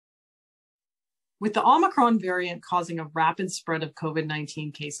With the Omicron variant causing a rapid spread of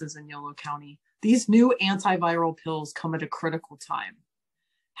COVID-19 cases in Yolo County, these new antiviral pills come at a critical time.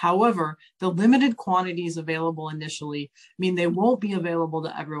 However, the limited quantities available initially mean they won't be available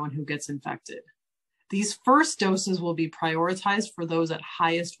to everyone who gets infected. These first doses will be prioritized for those at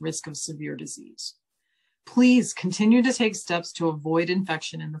highest risk of severe disease. Please continue to take steps to avoid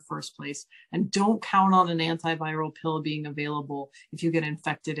infection in the first place, and don't count on an antiviral pill being available if you get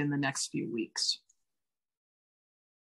infected in the next few weeks.